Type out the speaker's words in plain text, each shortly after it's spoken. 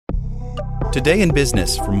Today in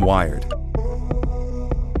Business from Wired.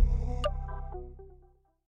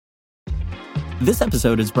 This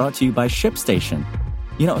episode is brought to you by ShipStation.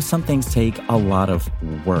 You know, some things take a lot of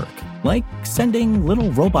work, like sending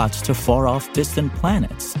little robots to far-off distant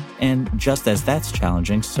planets. And just as that's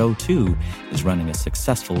challenging, so too is running a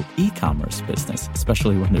successful e-commerce business,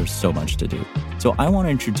 especially when there's so much to do. So I want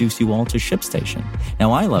to introduce you all to ShipStation.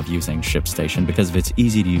 Now, I love using ShipStation because of its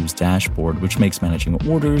easy-to-use dashboard, which makes managing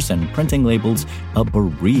orders and printing labels a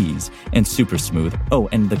breeze and super smooth. Oh,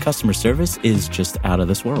 and the customer service is just out of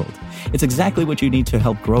this world. It's exactly what you need to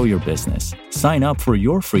help grow your business. Sign up for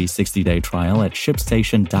your free 60-day trial at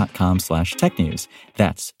shipstation.com/technews.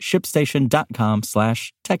 That's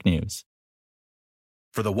shipstation.com/technews.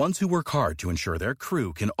 For the ones who work hard to ensure their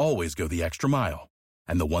crew can always go the extra mile,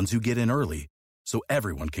 and the ones who get in early so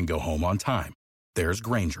everyone can go home on time, there's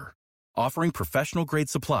Grainger, offering professional-grade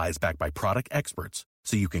supplies backed by product experts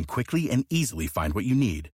so you can quickly and easily find what you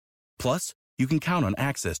need. Plus, you can count on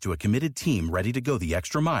access to a committed team ready to go the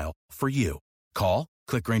extra mile for you. Call,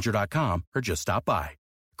 click Grainger.com, or just stop by.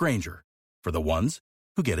 Grainger, for the ones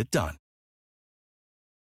who get it done.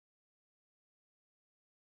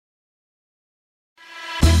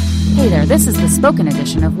 Hey there, this is the spoken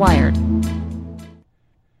edition of Wired.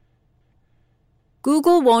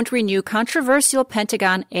 Google won't renew controversial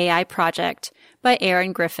Pentagon AI project by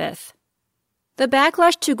Aaron Griffith. The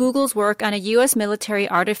backlash to Google's work on a U.S. military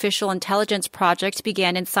artificial intelligence project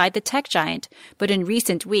began inside the tech giant, but in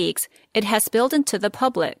recent weeks, it has spilled into the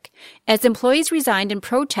public, as employees resigned in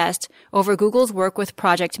protest over Google's work with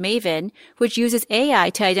Project Maven, which uses AI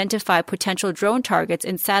to identify potential drone targets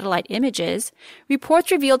in satellite images. Reports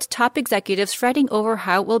revealed top executives fretting over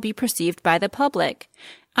how it will be perceived by the public.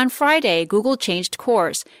 On Friday, Google changed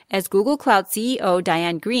course as Google Cloud CEO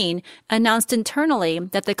Diane Greene announced internally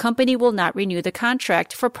that the company will not renew the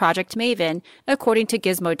contract for Project Maven, according to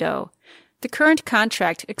Gizmodo. The current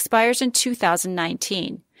contract expires in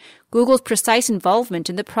 2019. Google's precise involvement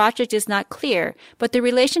in the project is not clear, but the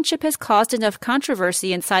relationship has caused enough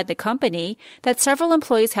controversy inside the company that several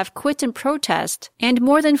employees have quit in protest, and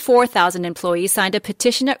more than 4,000 employees signed a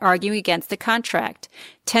petition arguing against the contract.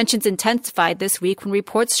 Tensions intensified this week when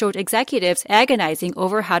reports showed executives agonizing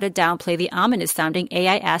over how to downplay the ominous-sounding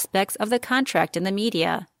AI aspects of the contract in the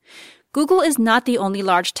media. Google is not the only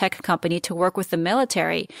large tech company to work with the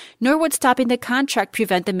military, nor would stopping the contract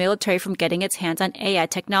prevent the military from getting its hands on AI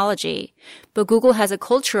technology. But Google has a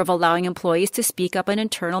culture of allowing employees to speak up on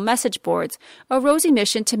internal message boards, a rosy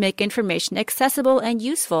mission to make information accessible and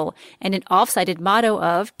useful, and an oft-cited motto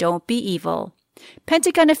of "Don't be evil."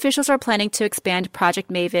 Pentagon officials are planning to expand Project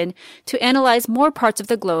Maven to analyze more parts of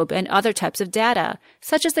the globe and other types of data,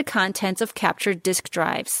 such as the contents of captured disk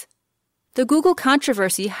drives. The Google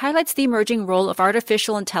controversy highlights the emerging role of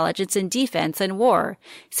artificial intelligence in defense and war.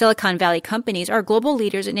 Silicon Valley companies are global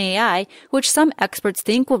leaders in AI, which some experts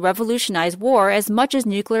think will revolutionize war as much as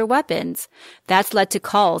nuclear weapons. That's led to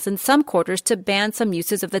calls in some quarters to ban some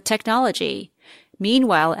uses of the technology.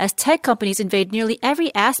 Meanwhile, as tech companies invade nearly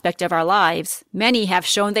every aspect of our lives, many have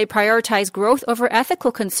shown they prioritize growth over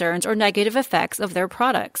ethical concerns or negative effects of their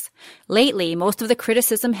products. Lately, most of the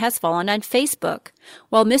criticism has fallen on Facebook.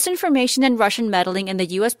 While misinformation and Russian meddling in the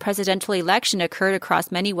U.S. presidential election occurred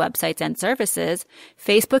across many websites and services,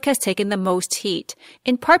 Facebook has taken the most heat,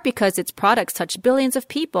 in part because its products touch billions of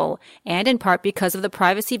people, and in part because of the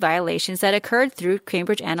privacy violations that occurred through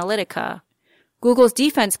Cambridge Analytica. Google's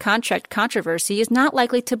defense contract controversy is not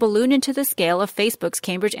likely to balloon into the scale of Facebook's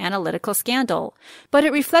Cambridge Analytica scandal, but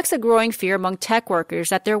it reflects a growing fear among tech workers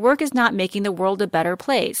that their work is not making the world a better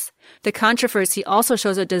place. The controversy also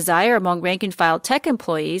shows a desire among rank-and-file tech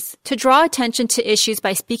employees to draw attention to issues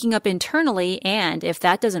by speaking up internally and, if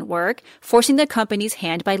that doesn't work, forcing the company's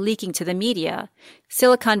hand by leaking to the media.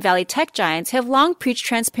 Silicon Valley tech giants have long preached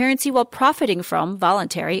transparency while profiting from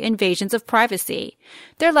voluntary invasions of privacy.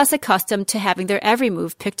 They're less accustomed to having their every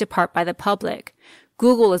move picked apart by the public.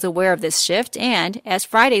 Google is aware of this shift and, as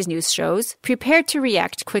Friday's news shows, prepared to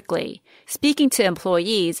react quickly. Speaking to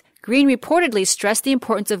employees, Greene reportedly stressed the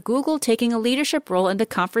importance of Google taking a leadership role in the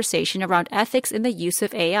conversation around ethics in the use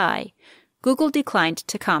of AI. Google declined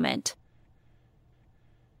to comment.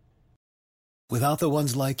 Without the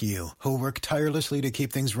ones like you, who work tirelessly to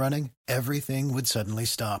keep things running, everything would suddenly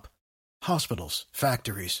stop. Hospitals,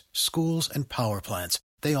 factories, schools, and power plants,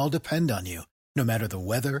 they all depend on you. No matter the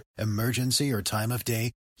weather, emergency, or time of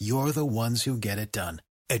day, you're the ones who get it done.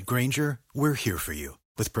 At Grainger, we're here for you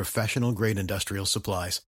with professional-grade industrial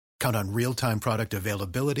supplies. Count on real-time product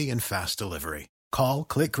availability and fast delivery. Call,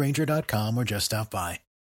 click Grainger.com, or just stop by.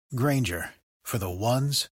 Grainger, for the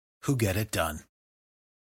ones who get it done.